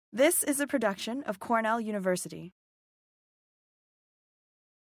This is a production of Cornell University.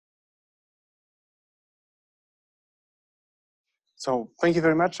 So thank you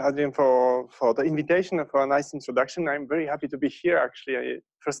very much, Adrian, for the invitation and for a nice introduction. I'm very happy to be here, actually.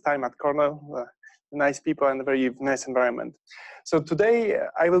 First time at Cornell, nice people and a very nice environment. So today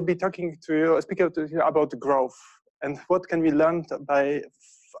I will be speaking to you about growth and what can we learn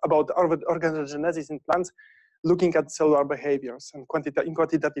about organogenesis in plants, looking at cellular behaviors and in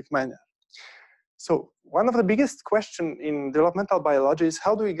quantitative manner. So one of the biggest questions in developmental biology is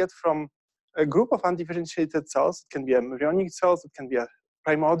how do we get from a group of undifferentiated cells, it can be embryonic cells, it can be a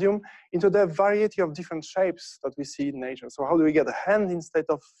primordium, into the variety of different shapes that we see in nature. So how do we get a hand instead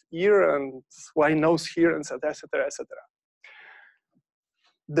of ear, and why nose here, and et cetera, et cetera.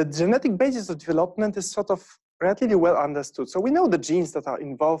 The genetic basis of development is sort of relatively well understood. So we know the genes that are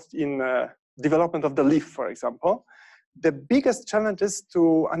involved in development of the leaf, for example. The biggest challenge is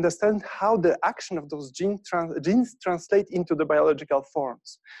to understand how the action of those genes translate into the biological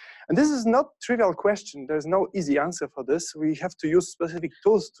forms. And this is not a trivial question. There's no easy answer for this. We have to use specific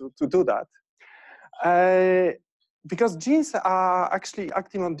tools to do that. Because genes are actually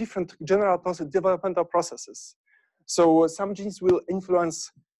acting on different general developmental processes. So some genes will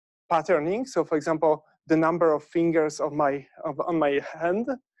influence patterning. So for example, the number of fingers on my hand.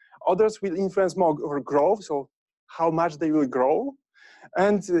 Others will influence more growth, so how much they will grow.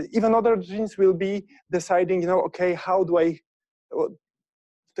 And even other genes will be deciding, okay, how they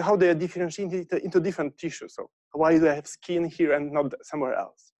are differentiated into different tissues. So why do I have skin here and not somewhere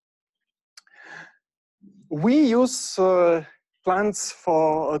else? We use plants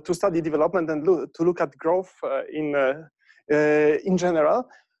to study development and to look at growth in general.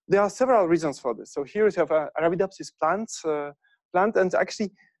 There are several reasons for this. So here we have a Arabidopsis plant, and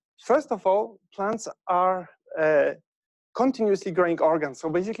actually, first of all, plants are continuously growing organs. So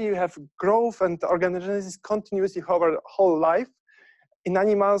basically, you have growth and organogenesis continuously over the whole life. In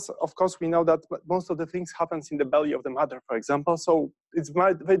animals, of course, we know that most of the things happens in the belly of the mother, for example. So it's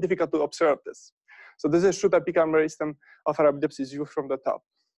very difficult to observe this. So this is shoot apical meristem of Arabidopsis view from the top.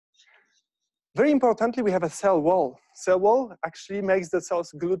 Very importantly, we have a cell wall. Cell wall actually makes the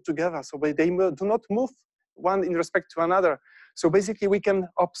cells glued together, so they do not move one in respect to another. So basically, we can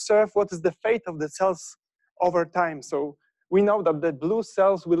observe what is the fate of the cells over time. So we know that the blue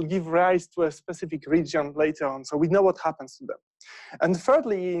cells will give rise to a specific region later on. So we know what happens to them. And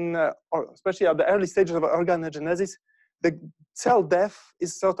thirdly, especially at the early stages of organogenesis, the cell death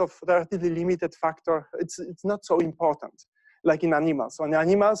is sort of a relatively limited factor. It's not so important, like in animals. So in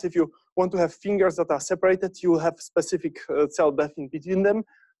animals, if you want to have fingers that are separated, you will have specific cell death in between them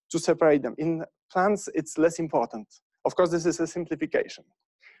to separate them. In plants, it's less important. Of course, this is a simplification.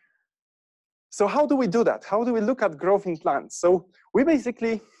 So how do we do that? How do we look at growth in plants? So we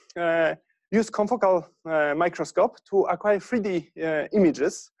basically use confocal microscope to acquire 3D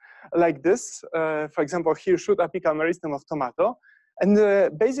images like this. For example, here shoot apical meristem of tomato.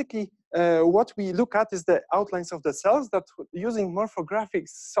 And basically, what we look at is the outlines of the cells that using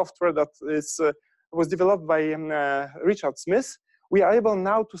morphographics software that was developed by Richard Smith, we are able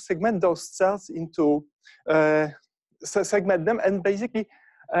now to segment those cells into, segment them and basically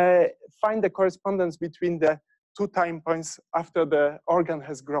find the correspondence between the 2 time points after the organ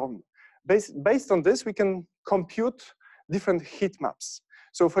has grown. Based on this, we can compute different heat maps.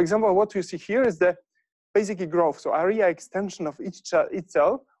 So for example, what you see here is the basically growth, so area extension of each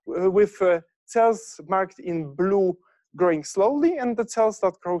cell with cells marked in blue growing slowly, and the cells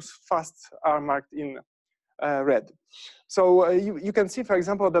that grow fast are marked in red. So you can see, for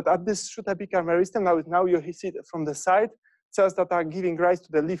example, that at this shoot apical meristem, now you see it from the side, cells that are giving rise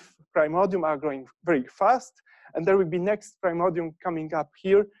to the leaf primordium are growing very fast, and there will be next primordium coming up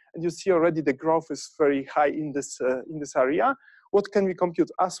here, and you see already the growth is very high in this area. What can we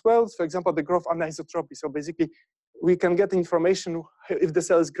compute as well? For example, the growth anisotropy. So basically, we can get information if the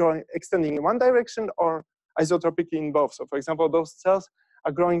cell is growing, extending in one direction or isotropically in both. So for example, those cells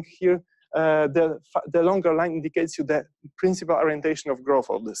are growing here. The longer line indicates you the principal orientation of growth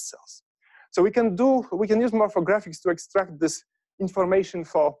of these cells. So we can use morphographics to extract this information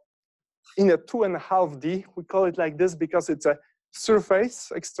in a 2.5D. We call it like this because it's a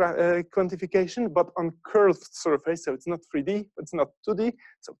surface quantification, but on curved surface. So it's not 3D, it's not 2D,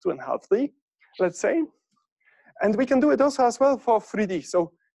 so 2.5D, let's say. And we can do it also as well for 3D.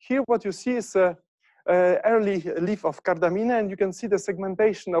 So here what you see is early leaf of cardamine, and you can see the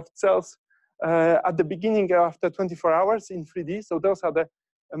segmentation of cells at the beginning after 24 hours in 3D. So those are the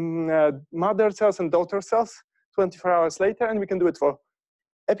mother cells and daughter cells 24 hours later, and we can do it for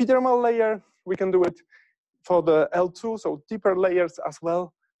epidermal layer. We can do it for the L2, so deeper layers as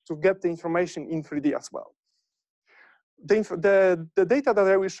well. to get the information in 3D as well. The data that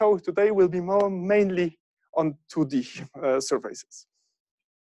I will show today will be mainly on 2D surfaces.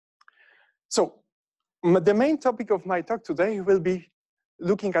 So the main topic of my talk today will be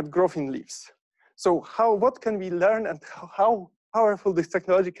looking at growth in leaves. So what can we learn and how powerful this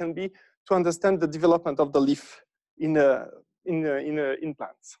technology can be to understand the development of the leaf in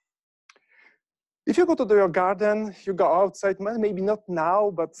plants. If you go to your garden, you go outside, maybe not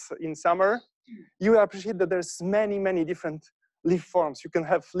now, but in summer, you will appreciate that there's many, many different leaf forms. You can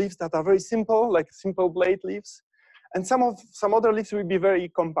have leaves that are very simple, like simple blade leaves, and some other leaves will be very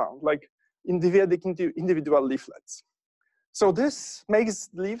compound, like individual leaflets. So this makes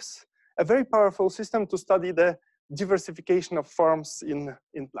leaves a very powerful system to study the diversification of forms in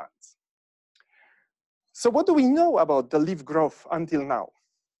plants. So what do we know about the leaf growth until now?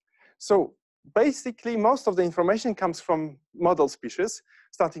 So basically, most of the information comes from model species,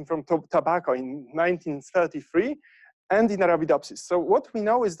 starting from tobacco in 1933 and in Arabidopsis. So what we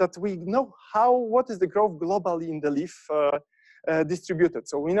know is that we know what is the growth globally in the leaf distributed.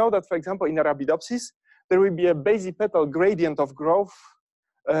 So we know that, for example, in Arabidopsis, there will be a basipetal gradient of growth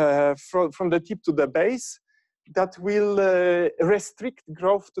from the tip to the base that will restrict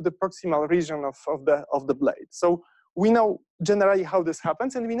growth to the proximal region of the blade. So we know generally how this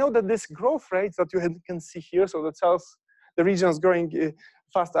happens, and we know that this growth rate that you can see here, so the cells, the regions growing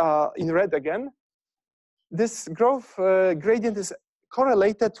fast are in red again, this growth gradient is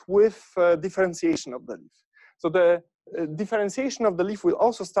correlated with differentiation of the leaf. So the differentiation of the leaf will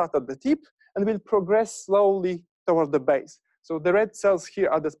also start at the tip and will progress slowly toward the base. So the red cells here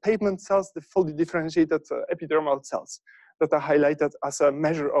are the pavement cells, the fully differentiated epidermal cells that are highlighted as a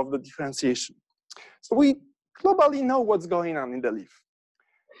measure of the differentiation. So we globally know what's going on in the leaf.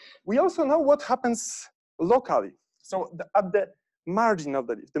 We also know what happens locally. So at the margin of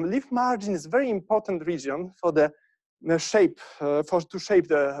the leaf. The leaf margin is a very important region for the shape,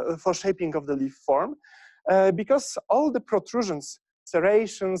 for shaping of the leaf form, because all the protrusions,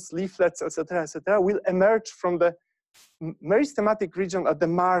 serrations, leaflets, etc., will emerge from the meristematic region at the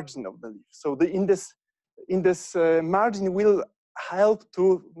margin of the leaf. So in this margin will help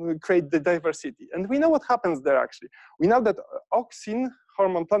to create the diversity. And we know what happens there actually. We know that auxin,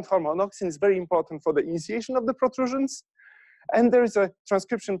 plant hormone auxin, is very important for the initiation of the protrusions. And there is a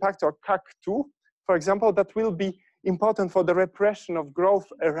transcription factor, CAC2, for example, that will be important for the repression of growth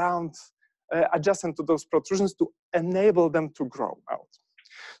around, adjacent to those protrusions to enable them to grow out.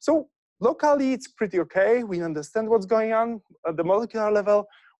 So locally, it's pretty okay. We understand what's going on at the molecular level.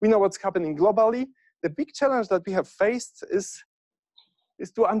 We know what's happening globally. The big challenge that we have faced is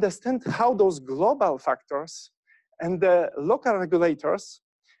to understand how those global factors and the local regulators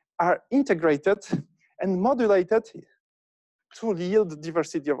are integrated and modulated to yield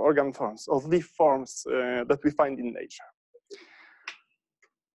diversity of organ forms, of leaf forms that we find in nature.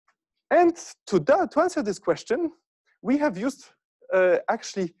 And to answer this question, we have used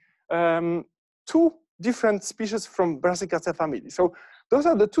actually two different species from Brassicaceae family. So those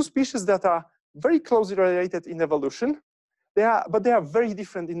are the two species that are very closely related in evolution, but they are very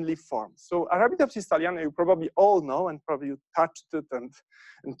different in leaf form. So Arabidopsis thaliana, you probably all know, and probably you touched it and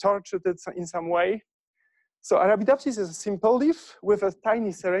tortured it in some way. So Arabidopsis is a simple leaf with a tiny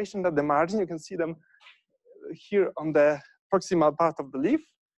serration at the margin. You can see them here on the proximal part of the leaf.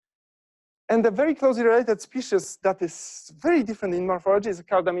 And the very closely related species that is very different in morphology is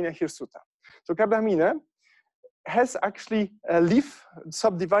Cardamina hirsuta. So Cardamina has actually a leaf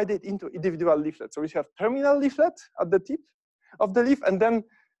subdivided into individual leaflets. So we have terminal leaflet at the tip of the leaf, and then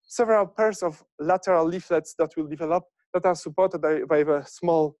several pairs of lateral leaflets that will develop that are supported by a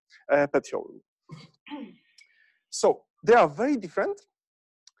small petiole. So they are very different,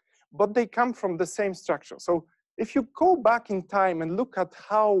 but they come from the same structure. So if you go back in time and look at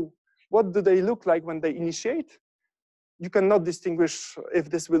what do they look like when they initiate, you cannot distinguish if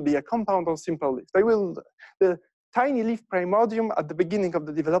this will be a compound or simple leaf. The tiny leaf primordium at the beginning of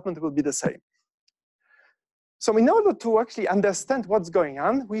the development will be the same. So in order to actually understand what's going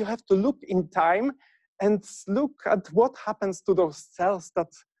on, we have to look in time and look at what happens to those cells that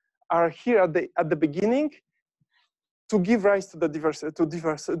are here at the beginning to give rise to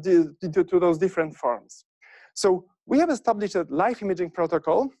to those different forms. So we have established a live imaging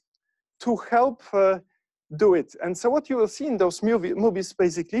protocol to help do it. And so what you will see in those movies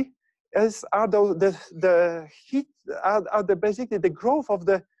basically are basically the growth of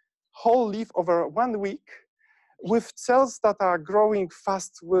the whole leaf over 1 week with cells that are growing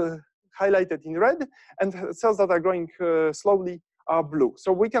fast highlighted in red, and cells that are growing slowly are blue.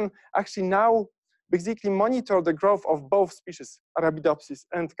 So we can actually now basically monitor the growth of both species, Arabidopsis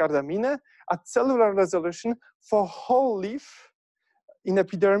and Cardamine, at cellular resolution for whole leaf in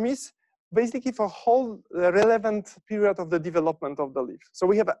epidermis, basically for whole relevant period of the development of the leaf. So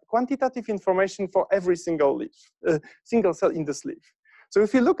we have quantitative information for every single leaf, single cell in this leaf. So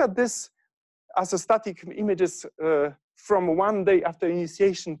if you look at this as a static images from 1 day after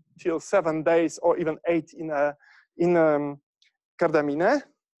initiation till 7 days or even 8 in Cardamine,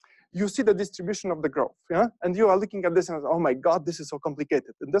 you see the distribution of the growth, yeah? And you are looking at this and, oh my God, this is so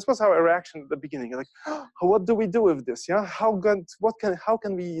complicated. And this was our reaction at the beginning, like, oh, what do we do with this, yeah? How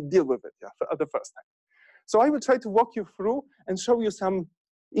can we deal with it, yeah, at the first time? So I will try to walk you through and show you some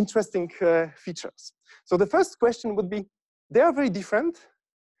interesting features. So the first question would be, they are very different.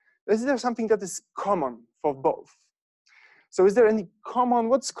 Is there something that is common for both? So is there any common,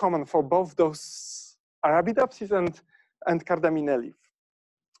 what's common for both those Arabidopsis and Cardamine leaf?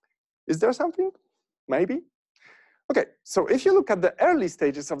 Is there something? Maybe. Okay, so if you look at the early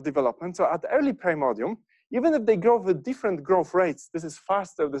stages of development, so at early primordium, even if they grow with different growth rates, this is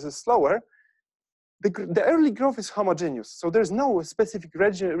faster, this is slower, the early growth is homogeneous. So there's no specific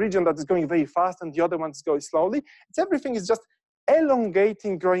region that is going very fast and the other ones going slowly. Everything is just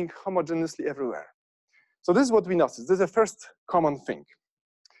elongating, growing homogeneously everywhere. So this is what we notice. This is the first common thing.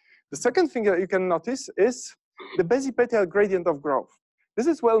 The second thing that you can notice is the basipetial gradient of growth. This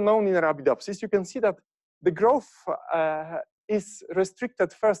is well known in Arabidopsis. You can see that the growth is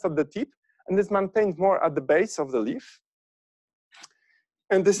restricted first at the tip and is maintained more at the base of the leaf.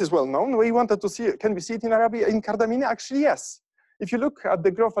 And this is well known. We wanted to see, can we see it in Cardamine? Actually, yes. If you look at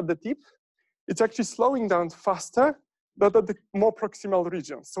the growth at the tip, it's actually slowing down faster, but at the more proximal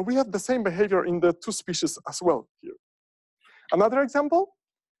regions. So we have the same behavior in the two species as well here. Another example,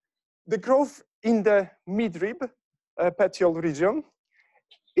 the growth in the midrib petiole region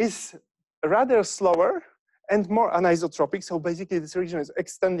is rather slower and more anisotropic. So basically this region is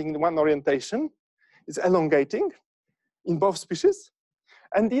extending in one orientation. It's elongating in both species.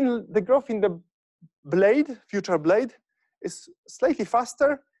 And in the growth in the blade, future blade, is slightly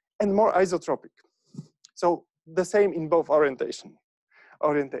faster and more isotropic. So the same in both orientations.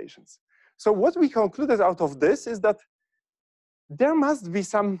 So what we concluded out of this is that there must be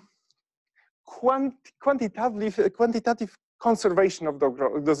some quantitative conservation of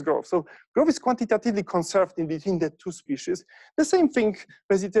those growth. So growth is quantitatively conserved in between the two species. The same thing,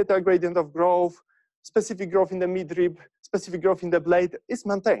 basipetial gradient of growth, specific growth in the midrib, specific growth in the blade is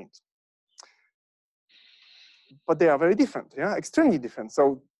maintained. But they are very different, yeah, extremely different.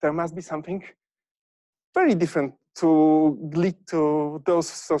 So there must be something very different to lead to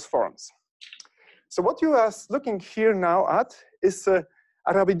those forms. So what you are looking here now at is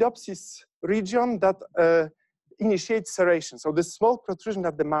Arabidopsis region that initiates serration. So this small protrusion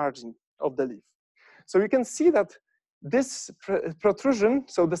at the margin of the leaf. So you can see that this protrusion,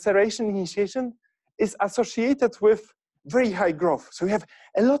 so the serration initiation, is associated with very high growth. So we have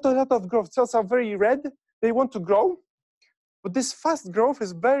a lot of growth. Cells are very red. They want to grow. But this fast growth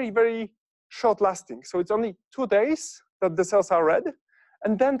is very, very short lasting. So it's only 2 days that the cells are red.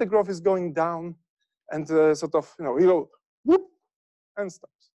 And then the growth is going down and sort of, you go whoop and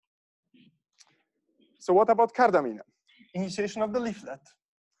stops. So what about Cardamine? Initiation of the leaflet.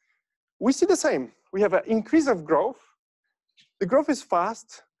 We see the same. We have an increase of growth. The growth is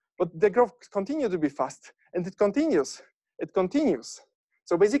fast, but the growth continues to be fast. And it continues. It continues.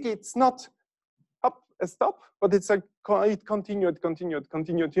 So basically, it's not up and stop, but it's like it continued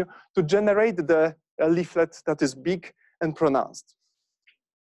to generate the leaflet that is big and pronounced.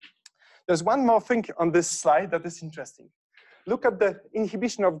 There's one more thing on this slide that is interesting. Look at the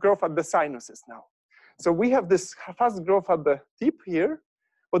inhibition of growth at the sinuses now. So we have this fast growth at the tip here,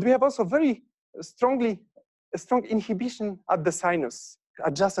 but we have also very strong inhibition at the sinus,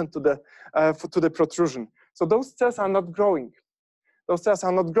 adjacent to the protrusion. So those cells are not growing. Those cells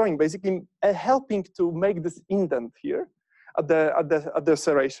are not growing, basically helping to make this indent here at the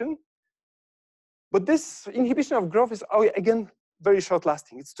serration. But this inhibition of growth is, again, very short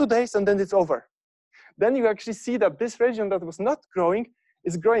lasting. It's 2 days and then it's over. Then you actually see that this region that was not growing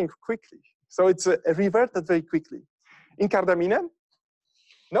is growing quickly. So it's reverted very quickly. In Cardamine,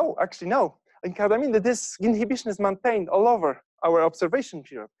 no, actually no. In Cardamine, this inhibition is maintained all over our observation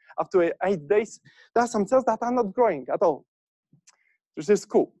period. Up to 8 days, there are some cells that are not growing at all, which is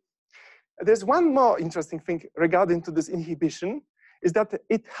cool. There's one more interesting thing regarding to this inhibition, is that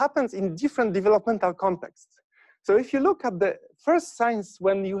it happens in different developmental contexts. So if you look at the first signs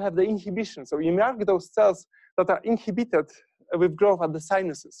when you have the inhibition, so you mark those cells that are inhibited with growth at the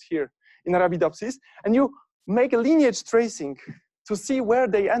sinuses here in Arabidopsis, and you make a lineage tracing to see where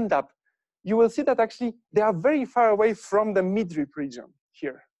they end up you will see that actually they are very far away from the midrib region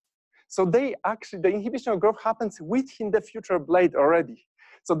here. So they actually, the inhibition of growth happens within the future blade already.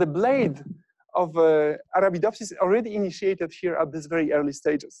 So the blade of Arabidopsis is already initiated here at this very early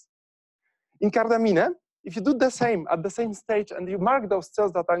stages. In Cardamine, if you do the same at the same stage and you mark those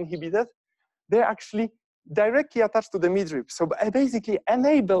cells that are inhibited, they're actually directly attached to the midrib. So basically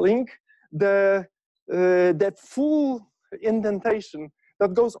enabling the full indentation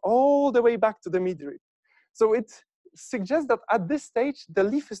that goes all the way back to the midrib. So it suggests that at this stage, the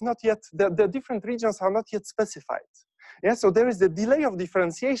leaf is not yet, the different regions are not yet specified. Yeah, so there is the delay of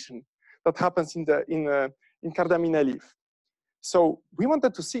differentiation that happens in Cardamine leaf. So we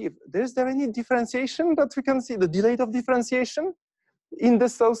wanted to see if is there any differentiation that we can see, the delay of differentiation in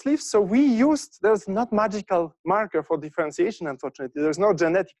the those leaves. So we used, there's not magical marker for differentiation, unfortunately. There's no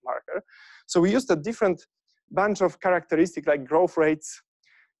genetic marker. So we used a different bunch of characteristics like growth rates,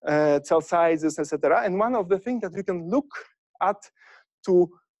 cell sizes, etc. And one of the things that we can look at to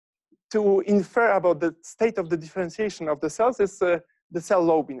infer about the state of the differentiation of the cells is the cell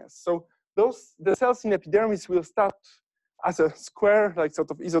lobiness. So the cells in epidermis will start as a square, like sort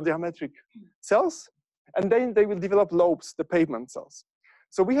of isodiametric cells, and then they will develop lobes, the pavement cells.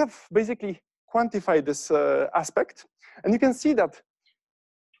 So we have basically quantified this aspect, and you can see that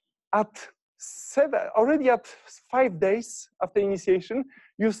already at 5 days after initiation,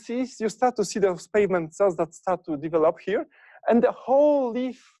 you start to see those pavement cells that start to develop here, and the whole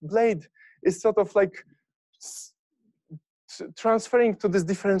leaf blade is sort of like transferring to this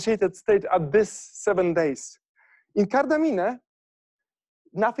differentiated state at this 7 days. In Cardamine,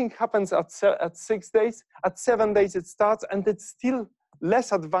 nothing happens at 6 days. At 7 days it starts, and it's still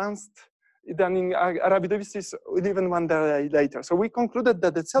less advanced than in Arabidopsis even 1 day later. So we concluded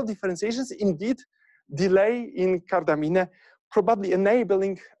that the cell differentiations indeed delay in Cardamine, probably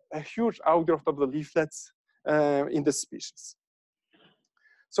enabling a huge outgrowth of the leaflets in the species.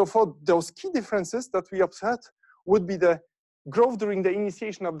 So for those key differences that we observed would be the growth during the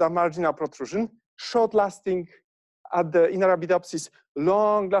initiation of the marginal protrusion, short-lasting in Arabidopsis,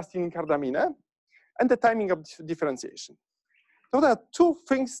 long-lasting in Cardamine, and the timing of differentiation. So there are 2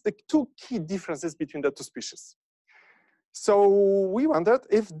 things, the 2 key differences between the 2 species. So we wondered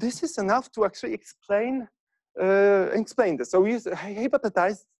if this is enough to actually explain this. So we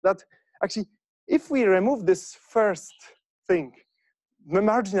hypothesized that actually, if we remove this first thing, the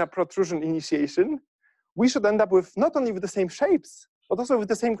marginal protrusion initiation, we should end up with not only with the same shapes, but also with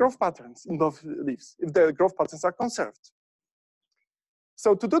the same growth patterns in both leaves, if the growth patterns are conserved.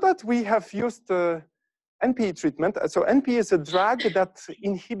 So to do that, we have used NPE treatment. So NPE is a drug that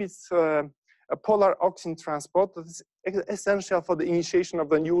inhibits a polar auxin transport that is essential for the initiation of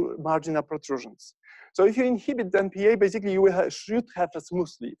the new marginal protrusions. So if you inhibit the NPA, basically you should have a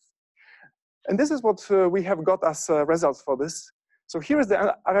smooth leaf. And this is what we have got as results for this. So here is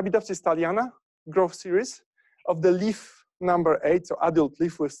the Arabidopsis thaliana growth series of the leaf number 8, so adult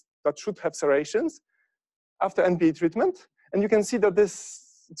leaf that should have serrations after NPE treatment. And you can see that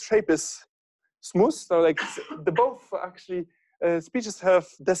this shape is smooth. So like both actually species have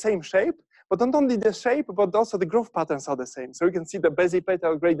the same shape, but not only the shape, but also the growth patterns are the same. So you can see the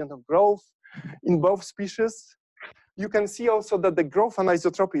basipetal gradient of growth in both species. You can see also that the growth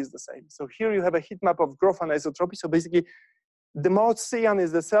anisotropy is the same. So here you have a heat map of growth anisotropy. So basically, the more cyan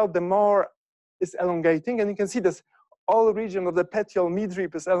is the cell, the more it's elongating. And you can see this all region of the petiole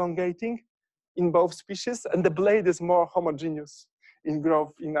midrib is elongating in both species, and the blade is more homogeneous in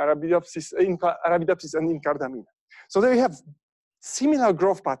growth in Arabidopsis and in Cardamine. So there you have similar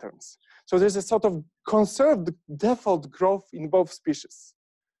growth patterns. So there's a sort of conserved default growth in both species.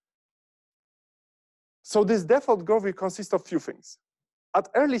 So this default growth will consist of few things. At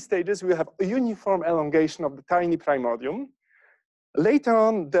early stages, we have a uniform elongation of the tiny primordium. Later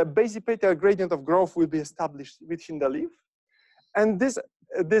on, the basipetal gradient of growth will be established within the leaf. And this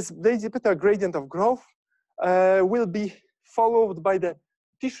basipetal gradient of growth will be followed by the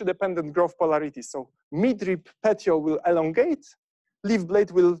tissue-dependent growth polarity. So midrib petiole will elongate, leaf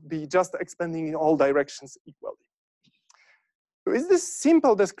blade will be just expanding in all directions equally. So is this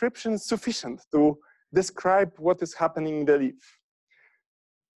simple description sufficient to describe what is happening in the leaf?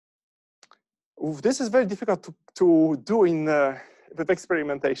 This is very difficult to do with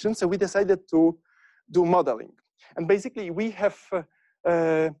experimentation, so we decided to do modeling. And basically, we have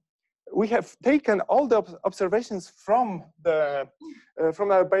taken all the observations from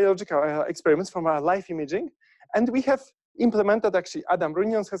our biological experiments, from our live imaging, and we have implemented, actually, Adam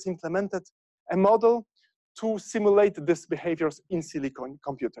Runions has implemented a model to simulate these behaviors in silicon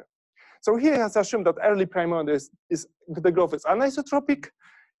computer. So here he has assumed that early primordium the growth is anisotropic.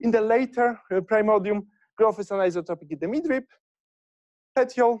 In the later primordium, growth is anisotropic in the midrib,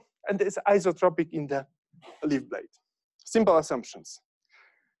 petiole, and it's isotropic in the leaf blade. Simple assumptions.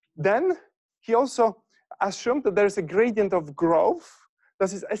 Then he also assumed that there's a gradient of growth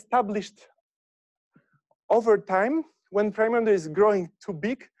that is established over time when primordium is growing too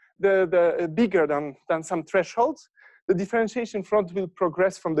big, bigger than some thresholds. The differentiation front will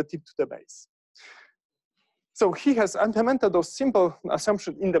progress from the tip to the base. So he has implemented those simple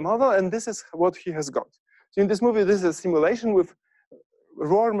assumptions in the model, and this is what he has got. So in this movie, this is a simulation with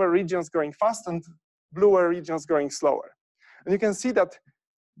warmer regions growing fast and bluer regions growing slower. And you can see that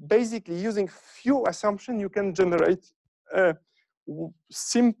basically using few assumptions, you can generate a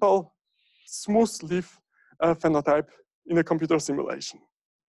simple, smooth leaf phenotype in a computer simulation.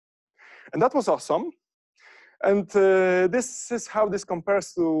 And that was awesome. And this is how this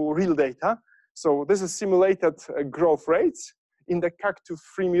compares to real data. So this is simulated growth rates in the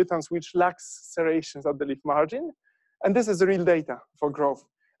CAC2-free mutants which lacks serrations at the leaf margin. And this is the real data for growth.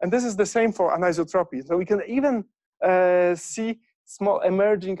 And this is the same for anisotropy. So we can even see small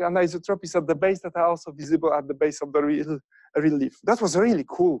emerging anisotropies at the base that are also visible at the base of the real leaf. That was really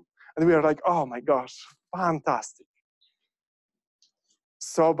cool. And we are like, oh my gosh, fantastic.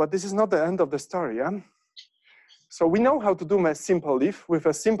 So, but this is not the end of the story. Yeah? So we know how to do a simple leaf with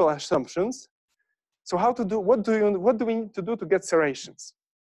a simple assumptions. So how to do, what do we need to do to get serrations?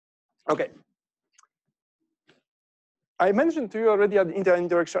 Okay. I mentioned to you already in the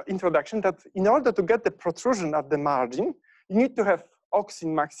introduction that in order to get the protrusion at the margin, you need to have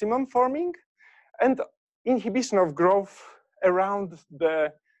auxin maximum forming and inhibition of growth around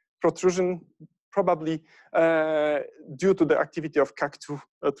the protrusion, probably due to the activity of CAC2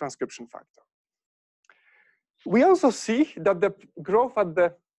 transcription factor. We also see that the growth at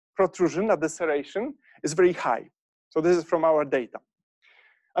the protrusion, at the serration, is very high. So this is from our data.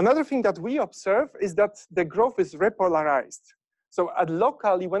 Another thing that we observe is that the growth is repolarized. So at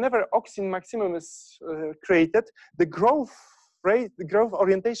locally, whenever auxin maximum is created, the growth rate, the growth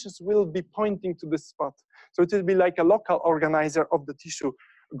orientations will be pointing to this spot. So it will be like a local organizer of the tissue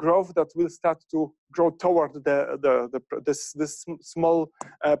growth that will start to grow toward this small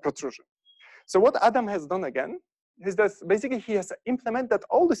protrusion. So what Adam has done again is that basically he has implemented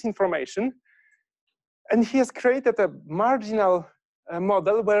all this information and he has created a marginal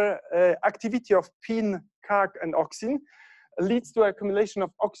model where activity of PIN, CAC, and auxin leads to accumulation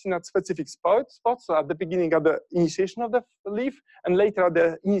of auxin at specific spots, so at the beginning, at the initiation of the leaf, and later at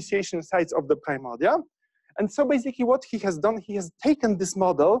the initiation sites of the primordia. And so basically what he has done, he has taken this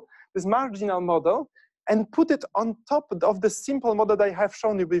model, this marginal model, and put it on top of the simple model that I have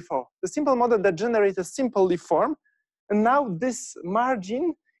shown you before. The simple model that generates a simple leaf form. And now this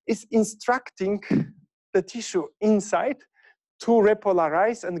margin is instructing the tissue inside to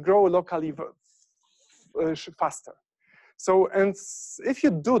repolarize and grow locally faster. So, and if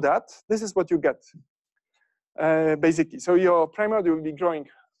you do that, this is what you get, basically. So your primordia will be growing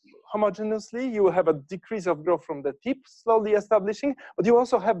homogeneously. You will have a decrease of growth from the tip slowly establishing, but you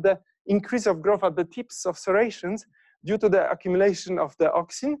also have the increase of growth at the tips of serrations due to the accumulation of the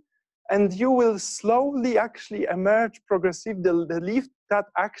auxin. And you will slowly actually emerge progressive the leaf that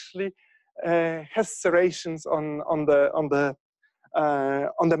actually has serrations on the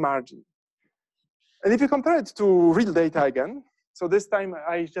margin. And if you compare it to real data again, so this time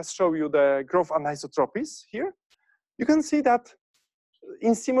I just show you the growth anisotropies here. You can see that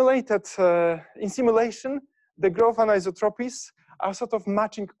in simulation, the growth anisotropies are sort of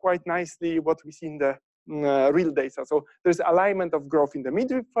matching quite nicely what we see in the real data. So there's alignment of growth in the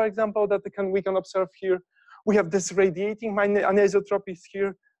midrib, for example, that we can observe here. We have this radiating anisotropies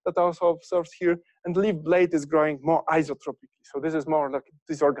here that are also observed here, and leaf blade is growing more isotropically. So this is more like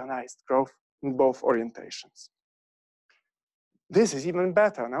disorganized growth in both orientations. This is even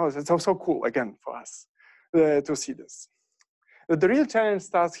better. Now it's also cool again for us to see this. But the real challenge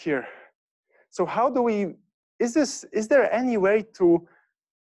starts here. So how do we, is there any way to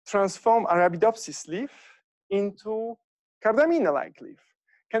transform Arabidopsis leaf into Cardamina-like leaf?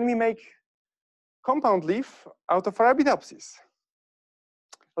 Can we make compound leaf out of Arabidopsis?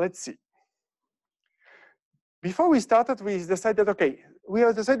 Let's see. Before we started, we decided, okay, we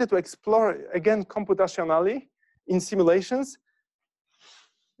have decided to explore again computationally in simulations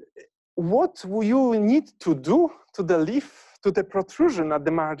what you need to do to the leaf, to the protrusion at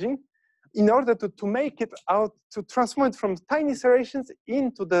the margin, in order to make it out, to transform it from tiny serrations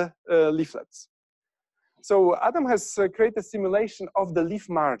into the leaflets. So Adam has created a simulation of the leaf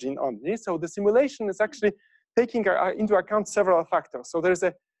margin only. So the simulation is actually taking into account several factors. So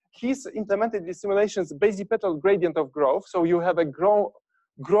he's implemented the simulation's basipetal gradient of growth. So you have a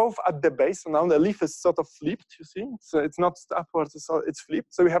growth at the base. So now the leaf is sort of flipped, you see. So it's not upwards, it's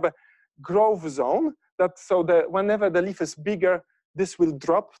flipped. So we have a growth zone that, so that whenever the leaf is bigger, this will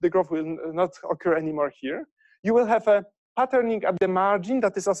drop. The growth will not occur anymore here. You will have a patterning at the margin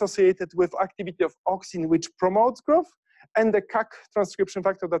that is associated with activity of auxin, which promotes growth, and the CAC transcription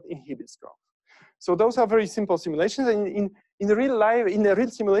factor that inhibits growth. So those are very simple simulations. And in real life, in a real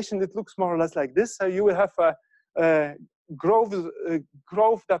simulation, it looks more or less like this. So you will have a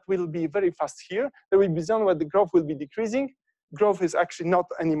growth that will be very fast here. There will be zone where the growth will be decreasing. Growth is actually not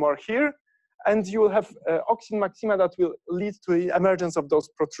anymore here. And you will have auxin maxima that will lead to the emergence of those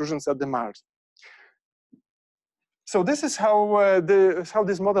protrusions at the margin. So this is how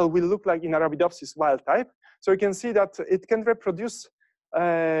this model will look like in Arabidopsis wild type. So you can see that it can reproduce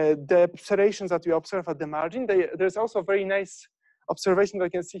the serrations that we observe at the margin. There's also a very nice observation that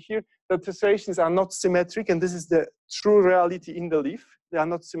you can see here, that the serrations are not symmetric, and this is the true reality in the leaf. They are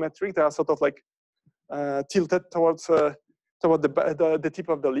not symmetric. They are sort of like tilted towards toward the tip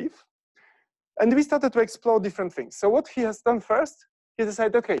of the leaf. And we started to explore different things. So what he has done first, he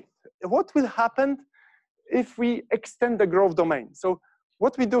decided, okay, what will happen if we extend the growth domain? So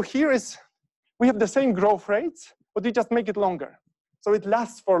what we do here is we have the same growth rates, but we just make it longer. So it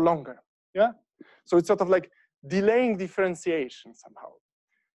lasts for longer, yeah? So it's sort of like delaying differentiation somehow,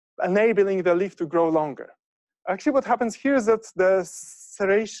 enabling the leaf to grow longer. Actually, what happens here is that the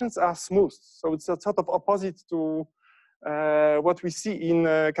serrations are smooth. So it's a sort of opposite to what we see in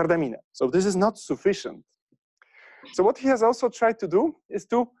Cardamine. So this is not sufficient. So what he has also tried to do is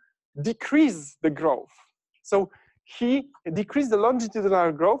to decrease the growth. So he decreased the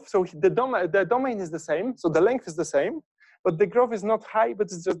longitudinal growth. So the domain is the same. So the length is the same, but the growth is not high, but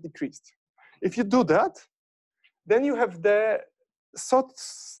it's just decreased. If you do that, then you have the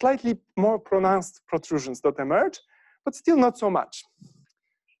slightly more pronounced protrusions that emerge, but still not so much.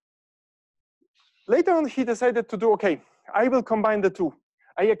 Later on, he decided to do, okay, I will combine the two.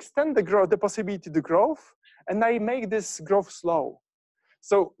 I extend the possibility to growth, and I make this growth slow.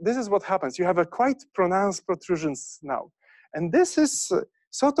 So this is what happens. You have a quite pronounced protrusions now. And this is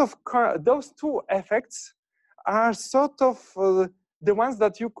sort of, those two effects are sort of the ones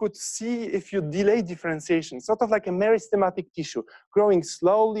that you could see if you delay differentiation, sort of like a meristematic tissue, growing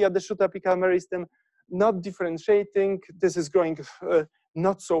slowly at the shoot apical meristem, not differentiating. This is growing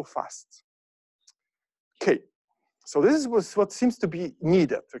not so fast. Okay, so this was what seems to be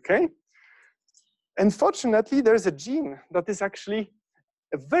needed, okay? Unfortunately, there is a gene that is actually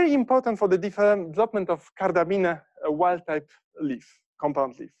very important for the development of Cardamine wild type leaf,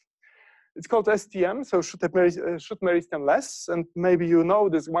 compound leaf. It's called STM, so shoot meristem less, and maybe you know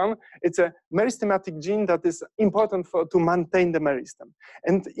this one. It's a meristematic gene that is important to maintain the meristem.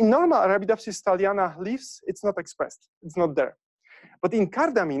 And in normal Arabidopsis thaliana leaves, it's not expressed, it's not there. But in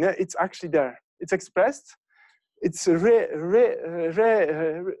Cardamine, it's actually there. It's expressed, it's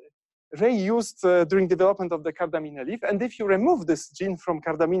reused during development of the Cardamine leaf. And if you remove this gene from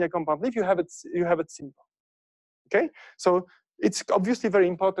Cardamine compound leaf, you have it simple. Okay, so it's obviously very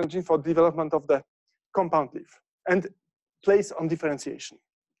important gene for development of the compound leaf and plays on differentiation.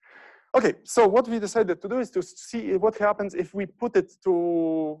 Okay, so what we decided to do is to see what happens if we put it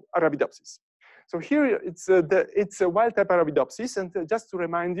to Arabidopsis. So here it's a wild type Arabidopsis, and just to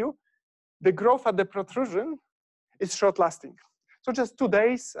remind you, the growth at the protrusion is short lasting. So just 2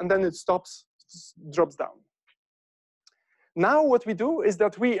 days, and then it stops, drops down. Now what we do is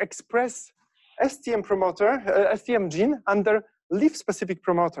that we express STM promoter, STM gene under leaf-specific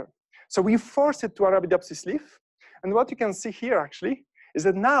promoter. So we force it to Arabidopsis leaf. And what you can see here actually is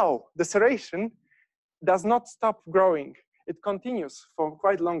that now the serration does not stop growing. It continues for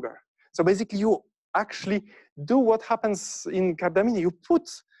quite longer. So basically you actually do what happens in Cardamine. You put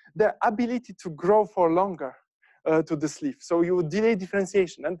the ability to grow for longer to this leaf. So you delay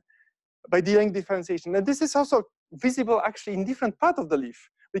differentiation, and by delaying differentiation. And this is also visible actually in different part of the leaf.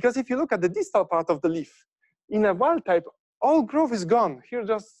 Because if you look at the distal part of the leaf, in a wild type, all growth is gone. Here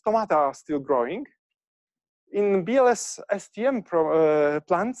just stomata are still growing. In BLS STM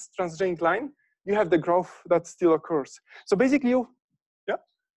plants, transgenic line, you have the growth that still occurs. So basically you, yeah?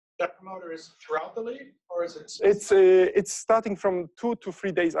 That promoter is throughout the leaf, or is it? It's starting from 2 to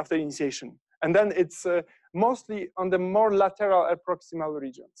 3 days after initiation. And then it's mostly on the more lateral and proximal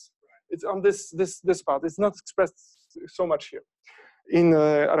regions. It's on this part. It's not expressed so much here in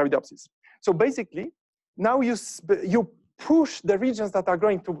Arabidopsis. So basically, now you push the regions that are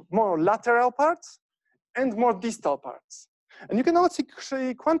going to more lateral parts and more distal parts. And you can also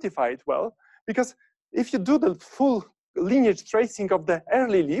actually quantify it well, because if you do the full lineage tracing of the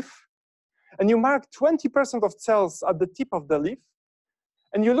early leaf, and you mark 20% of cells at the tip of the leaf,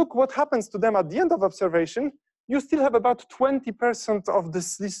 and you look what happens to them at the end of observation, you still have about 20% of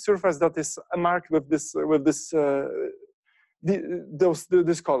this surface that is marked with this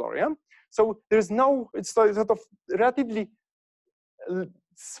this color. Yeah. So there's no, it's sort of relatively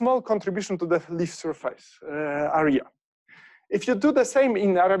small contribution to the leaf surface area. If you do the same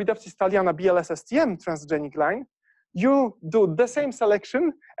in Arabidopsis thaliana BLS STM transgenic line, you do the same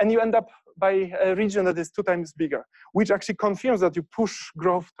selection and you end up by a region that is 2 times bigger, which actually confirms that you push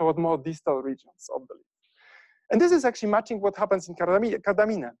growth toward more distal regions of the leaf. And this is actually matching what happens in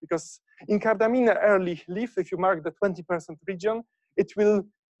cardamine, because in cardamine early leaf, if you mark the 20% region, it will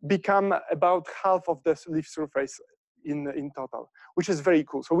become about half of the leaf surface in total, which is very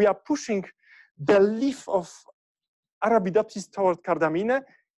cool. So we are pushing the leaf of Arabidopsis toward cardamine,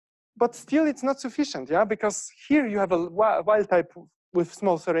 but still it's not sufficient, yeah? Because here you have a wild type with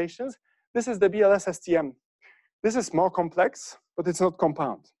small serrations. This is the BLS STM. This is more complex, but it's not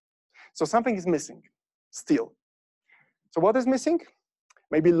compound. So something is missing still. So what is missing?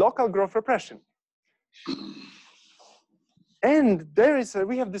 Maybe local growth repression. And there is,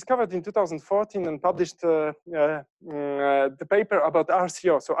 we have discovered in 2014 and published the paper about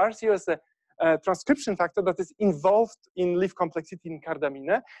RCO. So RCO is a transcription factor that is involved in leaf complexity in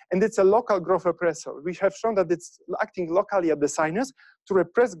cardamine, and it's a local growth repressor. We have shown that it's acting locally at the sinus to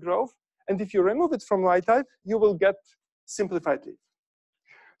repress growth, and if you remove it from wild type, you will get simplified leaf.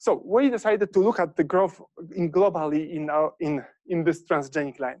 So we decided to look at the growth globally in this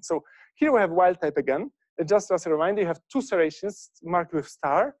transgenic line. So here we have wild type again. And just as a reminder, you have 2 serrations marked with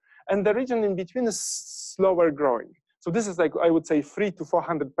star, and the region in between is slower growing. So this is like, I would say, 300 to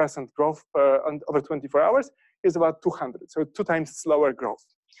 400% growth over 24 hours is about 200, so 2 times slower growth.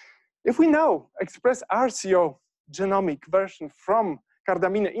 If we now express RCO genomic version from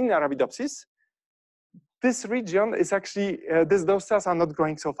cardamine in Arabidopsis, this region is actually, those cells are not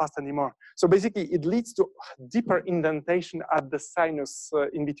growing so fast anymore. So basically, it leads to deeper indentation at the sinus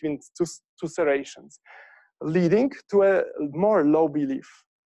in between two serrations, leading to a more lobe leaf.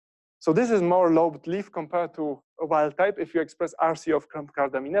 So this is more lobed leaf compared to a wild type if you express RCO from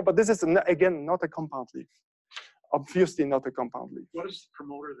cardamine, but this is, again, not a compound leaf. Obviously not a compound leaf. What is the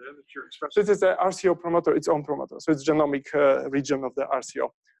promoter there that you're expressing? This is the RCO promoter, its own promoter. So it's genomic region of the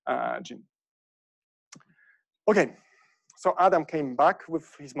RCO gene. Okay, so Adam came back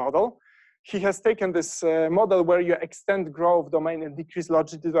with his model. He has taken this model where you extend growth domain and decrease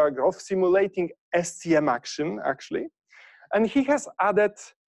longitudinal growth, simulating STM action, actually. And he has added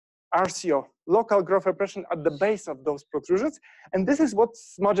RCO, local growth repression, at the base of those protrusions. And this is what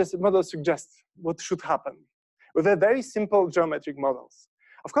model suggests, what should happen, with a very simple geometric models.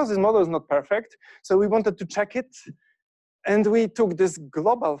 Of course, this model is not perfect, so we wanted to check it. And we took this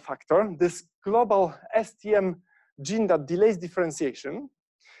global factor, this global STM gene that delays differentiation.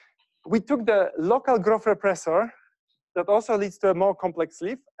 We took the local growth repressor that also leads to a more complex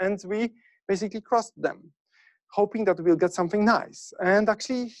leaf, and we basically crossed them, hoping that we'll get something nice. And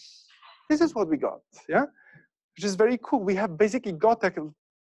actually, this is what we got, yeah? Which is very cool. We have basically got an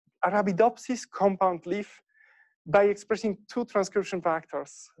Arabidopsis compound leaf by expressing 2 transcription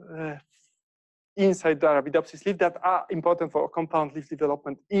factors inside the Arabidopsis leaf that are important for compound leaf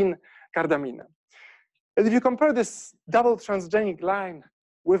development in cardamine. And if you compare this double transgenic line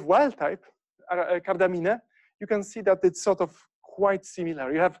with wild type cardamine, you can see that it's sort of quite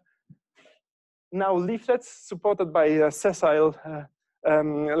similar. You have now leaflets supported by a sessile,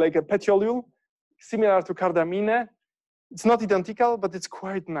 like a petiolule, similar to cardamine. It's not identical, but it's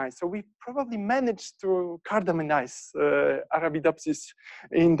quite nice. So we probably managed to cardaminize Arabidopsis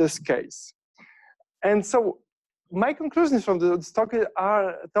in this case. And so my conclusions from the talk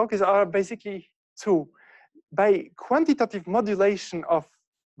are basically 2. By quantitative modulation of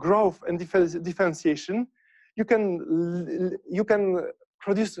growth and differentiation, you can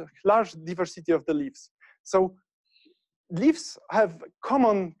produce a large diversity of the leaves. So leaves have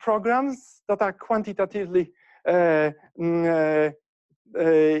common programs that are quantitatively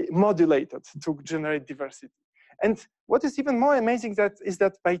modulated to generate diversity. And what is even more amazing is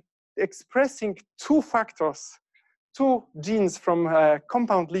that by expressing 2 factors, 2 genes from a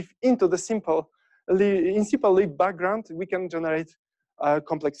compound leaf into the simple leaf background, we can generate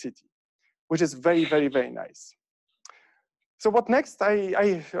complexity, which is very, very, very nice. So what next?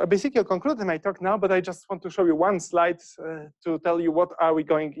 I basically concluded my talk now, but I just want to show you one slide to tell you what are we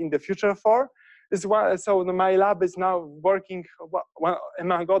going in the future for. So my lab is now working,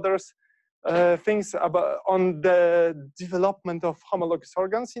 among others, things on the development of homologous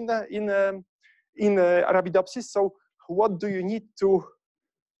organs in Arabidopsis. So what do you need to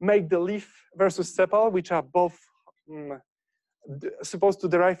make the leaf versus sepal, which are both supposed to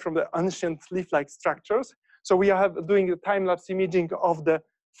derive from the ancient leaf-like structures. So we are doing the time-lapse imaging of the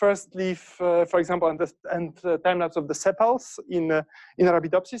first leaf, for example, and time-lapse of the sepals in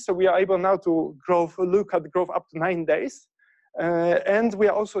Arabidopsis. So we are able now to look at growth up to 9 days. And we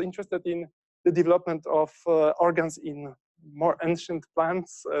are also interested in the development of organs in more ancient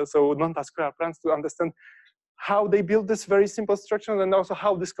plants, so non-vascular plants, to understand how they build this very simple structure and also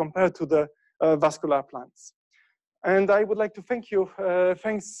how this compares to the vascular plants. And I would like to thank you.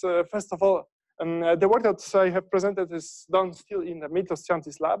 Thanks, first of all. The work that I have presented is done still in the Mitos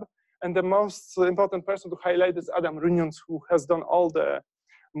Chantis lab. And the most important person to highlight is Adam Runions, who has done all the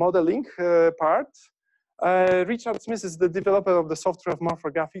modeling part. Richard Smith is the developer of the software of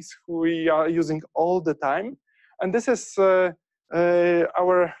morphographics, who we are using all the time. And this is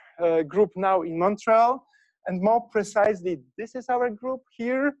our group now in Montreal. And more precisely, this is our group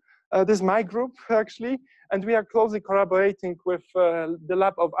here. This is my group, actually. And we are closely collaborating with the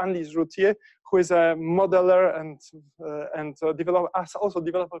lab of Annelise Routier, who is a modeler and also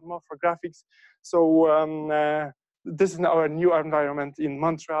developer of morphographics. So this is our new environment in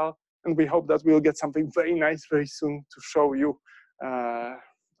Montreal. And we hope that we'll get something very nice very soon to show you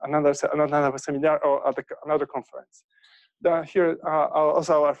another seminar or at another conference. Here are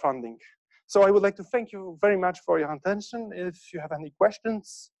also our funding. So I would like to thank you very much for your attention. If you have any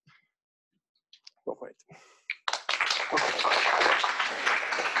questions, go for it.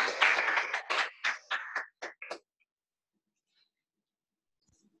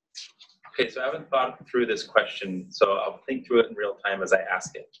 Okay, so I haven't thought through this question, so I'll think through it in real time as I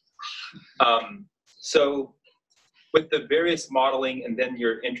ask it. So with the various modeling and then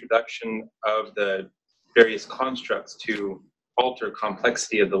your introduction of the various constructs to alter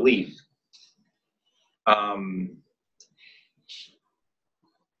complexity of the leaf,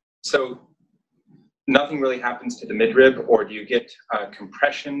 so nothing really happens to the midrib, or do you get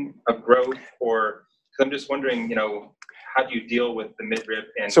compression of growth? Or, because I'm just wondering, you know, how do you deal with the midrib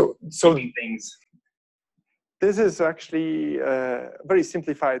and keeping things? This is actually a very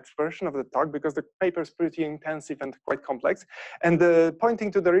simplified version of the talk because the paper is pretty intensive and quite complex. And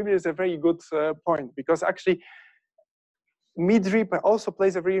pointing to the rib is a very good point, because actually midrib also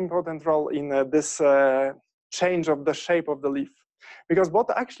plays a very important role in this change of the shape of the leaf. Because what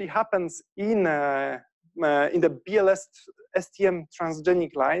actually happens in the BLS STM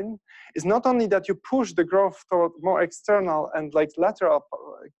transgenic line is not only that you push the growth toward more external and like lateral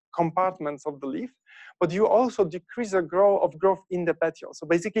compartments of the leaf, but you also decrease the growth in the petiole. So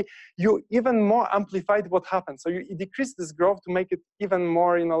basically, you even more amplified what happens. So you decrease this growth to make it even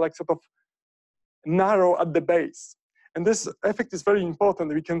more, you know, like sort of narrow at the base. And this effect is very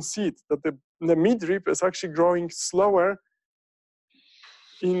important. We can see it, that the midrib is actually growing slower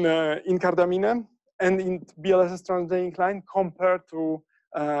in Cardamine and in BLS transgenic line compared to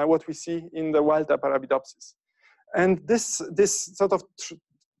what we see in the wild-type Arabidopsis. And this sort of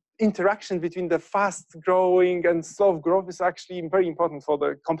interaction between the fast-growing and slow growth is actually very important for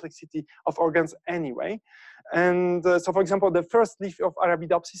the complexity of organs anyway. And so, for example, the first leaf of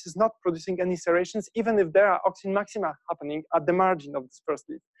Arabidopsis is not producing any serrations, even if there are auxin maxima happening at the margin of this first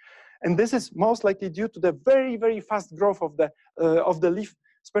leaf. And this is most likely due to the very, very fast growth of the leaf,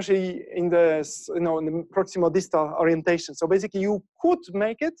 especially in the, in the proximo-distal orientation. So basically, you could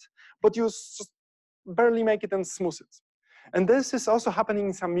make it, but you barely make it and smooth it. And this is also happening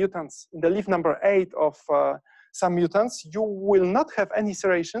in some mutants. In the leaf number 8 of some mutants, you will not have any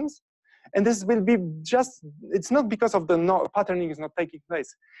serrations. And this will be just, it's not because of the patterning is not taking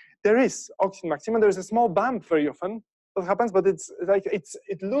place. There is auxin maxima, there is a small bump very often that happens, but it's like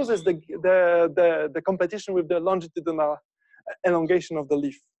it loses the competition with the longitudinal elongation of the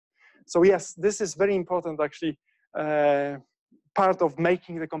leaf. So yes, this is very important actually, part of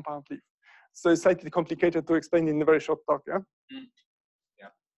making the compound leaf. So it's slightly complicated to explain in a very short talk, yeah? Mm. Yeah,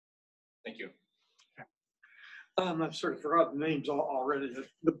 thank you. I've sort of forgotten the names already,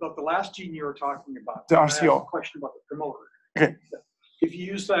 but the last gene you were talking about. The RCO. I asked a question about the promoter. Okay. If you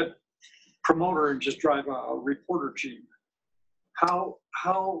use that promoter and just drive a reporter gene,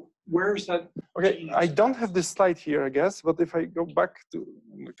 where's that? Okay, I don't have this slide here, I guess, but if I go back to,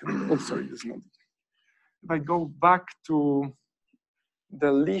 oh, sorry, this is not. If I go back to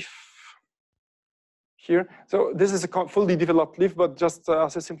the leaf here, so this is a fully developed leaf, but just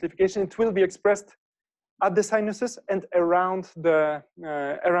as a simplification, it will be expressed at the sinuses and around the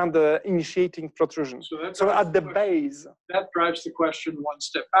initiating protrusion. So at the base. That drives the question one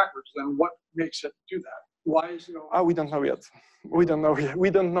step backwards. Then what makes it do that? Why is it? We don't know yet. We don't know yet. We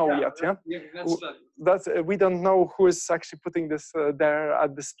don't know yet. Yeah. That's we don't know who is actually putting this there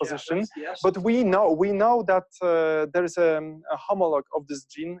at this position. Yes. But we know that there is a homologue of this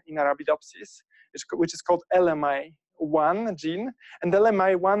gene in Arabidopsis, which is called LMI1 gene, and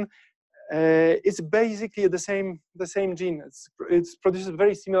LMI1 is basically the same gene. It produces a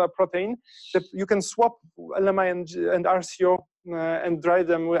very similar protein that you can swap LMI and RCO and drive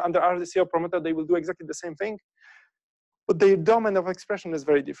them under RCO promoter. They will do exactly the same thing. But the domain of expression is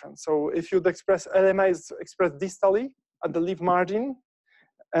very different. So if you'd express LMI is expressed distally at the leaf margin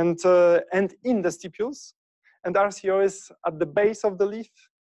and in the stipules, and RCO is at the base of the leaf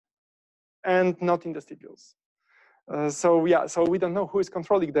and not in the stipules. So we don't know who is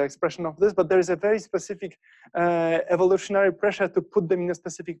controlling the expression of this, but there is a very specific evolutionary pressure to put them in a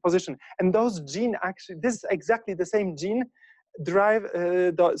specific position. And those genes actually, this is exactly the same gene drive,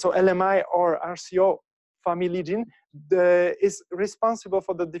 so LMI or RCO family gene is responsible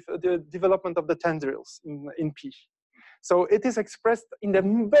for the development of the tendrils in P. So it is expressed in the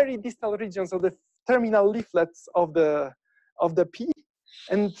very distal regions of the terminal leaflets of the P,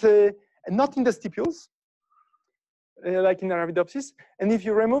 and not in the stipules, like in Arabidopsis. And if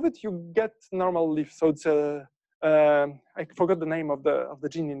you remove it, you get normal leaf. So it's I forgot the name of the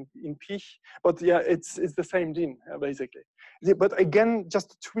gene in P, but yeah, it's the same gene basically. But again,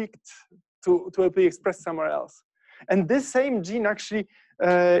 just tweaked to be expressed somewhere else. And this same gene actually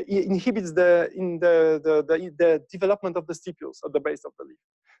inhibits the development of the stipules at the base of the leaf.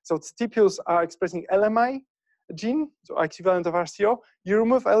 So stipules are expressing LMI gene, so equivalent of RCO. You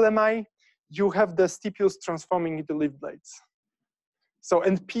remove LMI, you have the stipules transforming into leaf blades. So,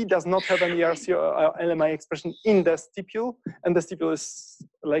 and P does not have any RCO or LMI expression in the stipule, and the stipule is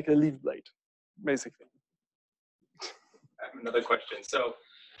like a leaf blade, basically. I have another question. So,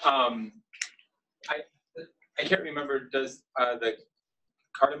 I can't remember, does the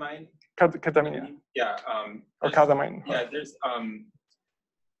cardamine? Cardamine. Yeah. Or cardamine. Yeah, there's,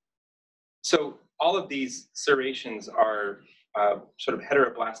 so all of these serrations are sort of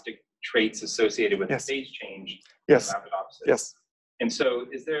heteroblastic traits associated with yes. phase change. Yes. Arabidopsis. Yes. And so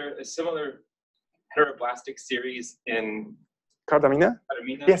is there a similar heteroblastic series in Cardamina?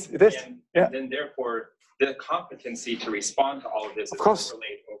 Cardamina? Yes, it is. And yeah. then therefore, the competency to respond to all of this of course. is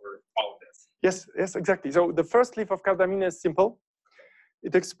overlaid over all of this. Yes, yes, exactly. So the first leaf of Cardamina is simple.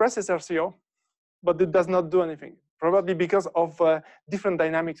 It expresses RCO, but it does not do anything. Probably because of different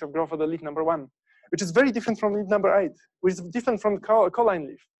dynamics of growth of the leaf number 1, which is very different from leaf number 8, which is different from colline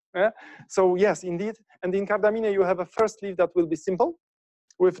leaf. Yeah? So yes, indeed. And in Cardamina, you have a first leaf that will be simple,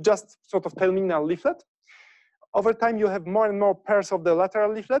 with just sort of terminal leaflet. Over time, you have more and more pairs of the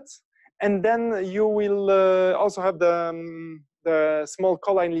lateral leaflets, and then you will also have the small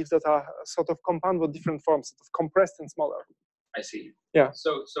colline leaves that are sort of compound with different forms, sort of compressed and smaller. I see. Yeah.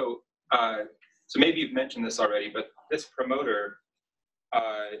 So maybe you've mentioned this already, but this promoter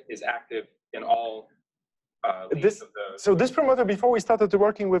is active in all leaves of the. So this promoter, before we started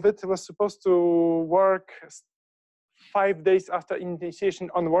working with it, was supposed to work 5 days after initiation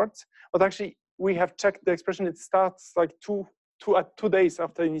onwards, but actually we have checked the expression. It starts like 2 days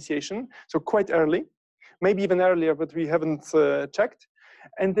after initiation, so quite early, maybe even earlier, but we haven't checked.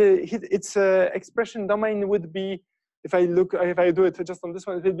 And its expression domain would be, if I do it just on this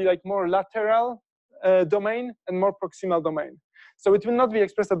one, it will be like more lateral domain and more proximal domain. So it will not be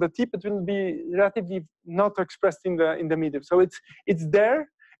expressed at the tip. It will be relatively not expressed in the medium. So it's there.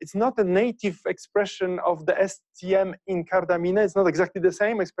 It's not a native expression of the STM in Cardamina. It's not exactly the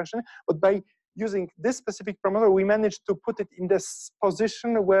same expression, but by using this specific promoter, we managed to put it in this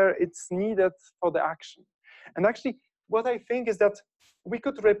position where it's needed for the action. And actually, what I think is that we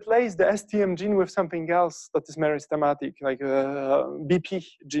could replace the STM gene with something else that is meristematic, like a BP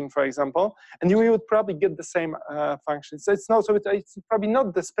gene, for example, and we would probably get the same function. So it's probably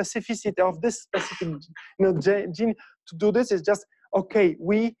not the specificity of this specific gene to do this. It's just, okay,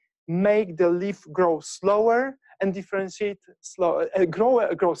 we make the leaf grow slower and differentiate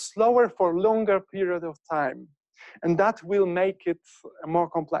grow slower for longer period of time, and that will make it more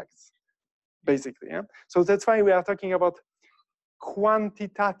complex, basically. Yeah. So that's why we are talking about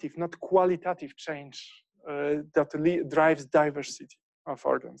quantitative, not qualitative change that drives diversity of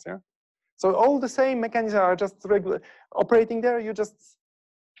organs. Yeah. So all the same mechanisms are just operating there. You just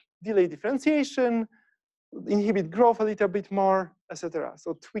delay differentiation, inhibit growth a little bit more, etc.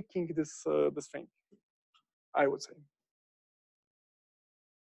 So tweaking this thing, I would say.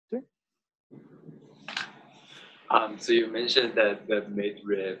 Okay. So you mentioned that the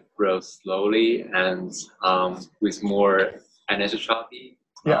midrib grows slowly and with more anisotropy.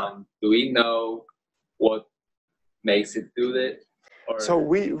 Yeah. Do we know what makes it do that? Or so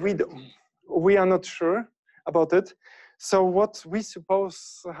we are not sure about it. So what we suppose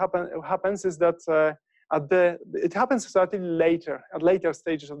happens is that it happens slightly later, at later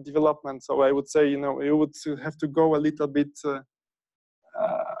stages of development. So I would say, you know, you would have to go a little bit.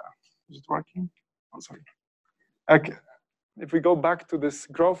 Is it working? Oh, sorry. Okay. If we go back to this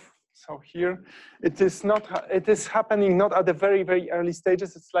growth, so here it is happening not at the very, very early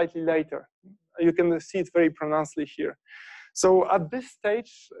stages. It's slightly later. You can see it very pronouncedly here. So at this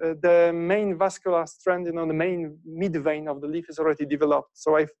stage, the main vascular strand, you know, the main mid vein of the leaf is already developed.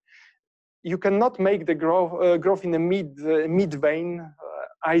 So you cannot make the growth in the mid vein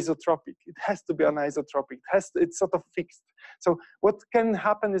isotropic. It has to be anisotropic. It's sort of fixed. So what can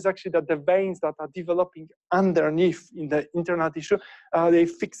happen is actually that the veins that are developing underneath in the internal tissue, they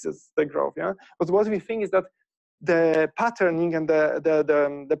fixes the growth. Yeah. But what we think is that the patterning and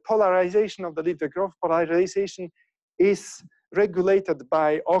the polarization of the leaf, the growth polarization, is regulated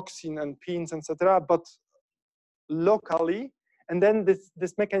by auxin and pins, etc., but locally, and then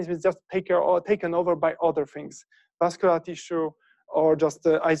this mechanism is just taken over by other things, vascular tissue, or just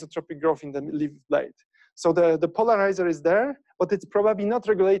the isotropic growth in the leaf blade. So the polarizer is there, but it's probably not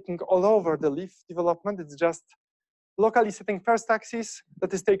regulating all over the leaf development. It's just locally setting first axis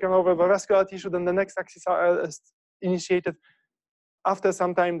that is taken over by vascular tissue, then the next axis are initiated. After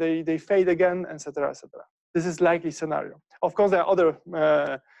some time, they fade again, etc., etc. This is likely scenario. Of course, there are other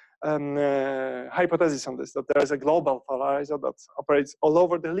hypotheses on this, that there is a global polarizer that operates all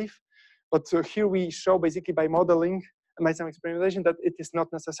over the leaf. But here we show basically by modeling and by some experimentation that it is not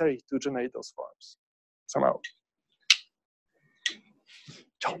necessary to generate those forms somehow.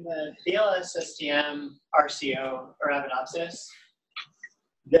 In the BLS STM RCO Arabidopsis,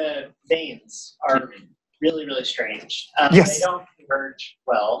 the veins are really, really strange. Yes. They don't converge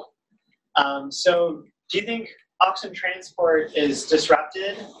well. So do you think auxin transport is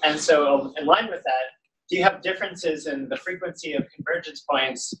disrupted? And so in line with that, do you have differences in the frequency of convergence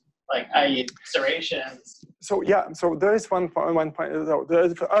points, like i.e. serrations? So yeah, so there is one point.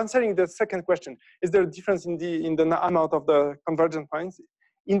 So answering the second question, is there a difference in the amount of the convergent points?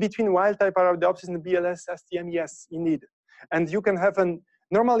 In between wild-type Arabidopsis and the BLS STM, yes, indeed. And you can have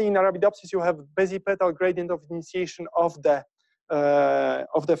normally in Arabidopsis, you have basipetal gradient of initiation of the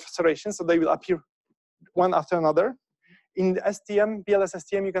serrations, so they will appear one after another. In the STM, BLS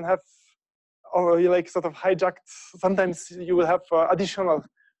STM, you can have, or like sort of hijacked, sometimes you will have additional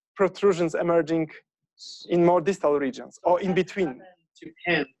protrusions emerging in more distal regions, or in between. To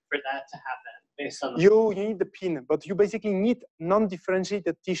pin for that to happen based on you need the pin, but you basically need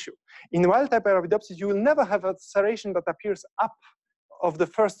non-differentiated tissue. In wild-type Arabidopsis, you will never have a serration that appears up of the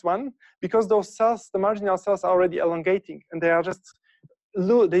first one, because those cells, the marginal cells, are already elongating, and they are just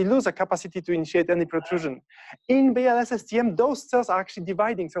they lose a capacity to initiate any protrusion. In BLS STM, those cells are actually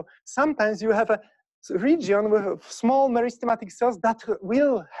dividing. So sometimes you have a region with small meristematic cells that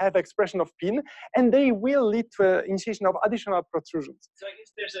will have expression of pin, and they will lead to initiation of additional protrusions. So I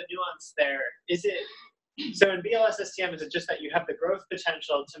guess there's a nuance there. Is it, so in BLS STM, is it just that you have the growth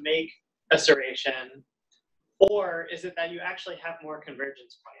potential to make a serration, or is it that you actually have more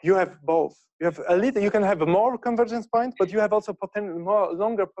convergence points? You have both. You have a little, you can have more convergence points, but you have also more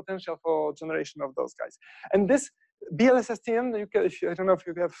longer potential for generation of those guys. And this BLS STM, you can, I don't know if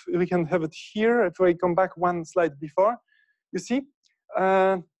you have, we can have it here. If we come back one slide before, you see,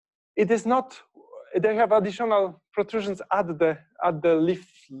 it is not. They have additional protrusions at the leaf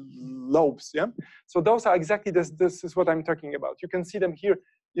lobes. Yeah. So those are exactly this. This is what I'm talking about. You can see them here.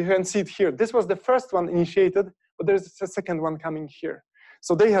 You can see it here. This was the first one initiated, but there's a second one coming here.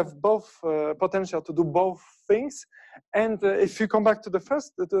 So they have both potential to do both things. And if you come back to the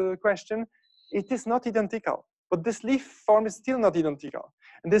first question, it is not identical. But this leaf form is still not identical.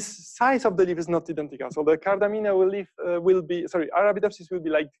 And this size of the leaf is not identical. So the Cardamina will be, sorry, Arabidopsis will be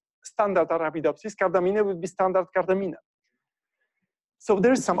like standard Arabidopsis. Cardamina will be standard Cardamina. So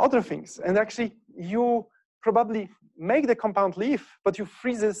there's some other things. And actually, you probably make the compound leaf, but you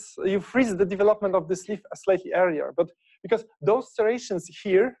freeze the development of this leaf slightly earlier. But because those serrations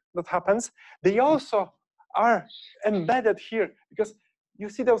here that happens, they also are embedded here, because you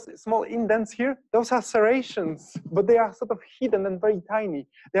see those small indents here? Those are serrations, but they are sort of hidden and very tiny.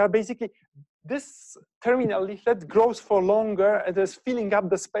 They are basically, this terminal leaflet grows for longer and is filling up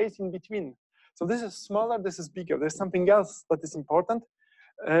the space in between. So this is smaller, this is bigger. There's something else that is important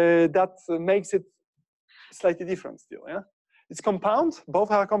that makes it slightly different still, yeah? It's compound, both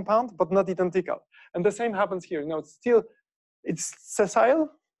are compound, but not identical. And the same happens here. You know, it's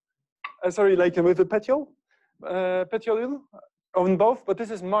sessile, sorry, like with the petiole, on both, but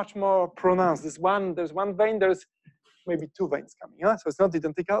this is much more pronounced. There's one vein, there's maybe two veins coming, yeah? So it's not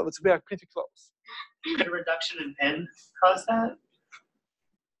identical, but we are pretty close. Could a reduction in N cause that?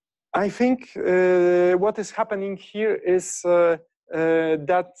 I think what is happening here is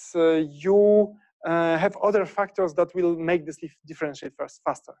that you have other factors that will make this leaf differentiate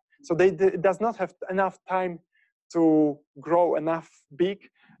faster. So it does not have enough time to grow enough big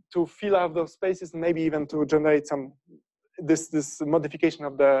to fill out those spaces, maybe even to generate some this modification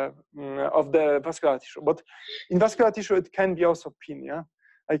of the vascular tissue. But in vascular tissue, it can be also pin, yeah.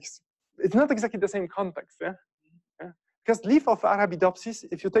 Like it's not exactly the same context, yeah. Because leaf of Arabidopsis,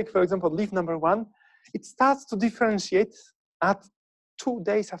 if you take, for example, leaf number 1, it starts to differentiate at 2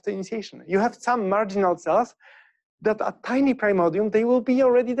 days after initiation. You have some marginal cells that are tiny primordium, they will be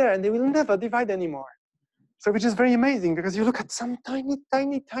already there and they will never divide anymore. So which is very amazing because you look at some tiny,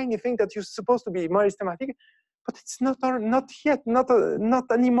 tiny, tiny thing that you're supposed to be meristematic, but it's not yet, not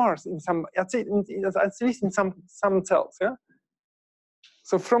anymore in some, at least in some cells, yeah?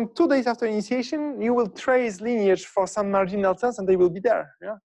 So from 2 days after initiation, you will trace lineage for some marginal cells and they will be there,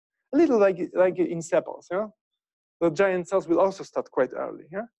 yeah? A little like in sepals, yeah? The giant cells will also start quite early,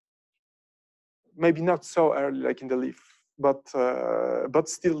 yeah? Maybe not so early like in the leaf, but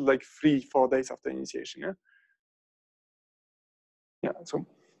still like 3-4 days after initiation, yeah? Yeah, so.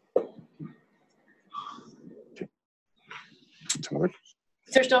 Okay.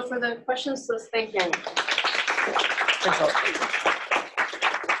 If there's no further questions, let's thank you. Thanks a lot.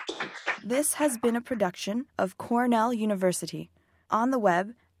 This has been a production of Cornell University, on the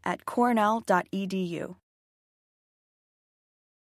web at cornell.edu.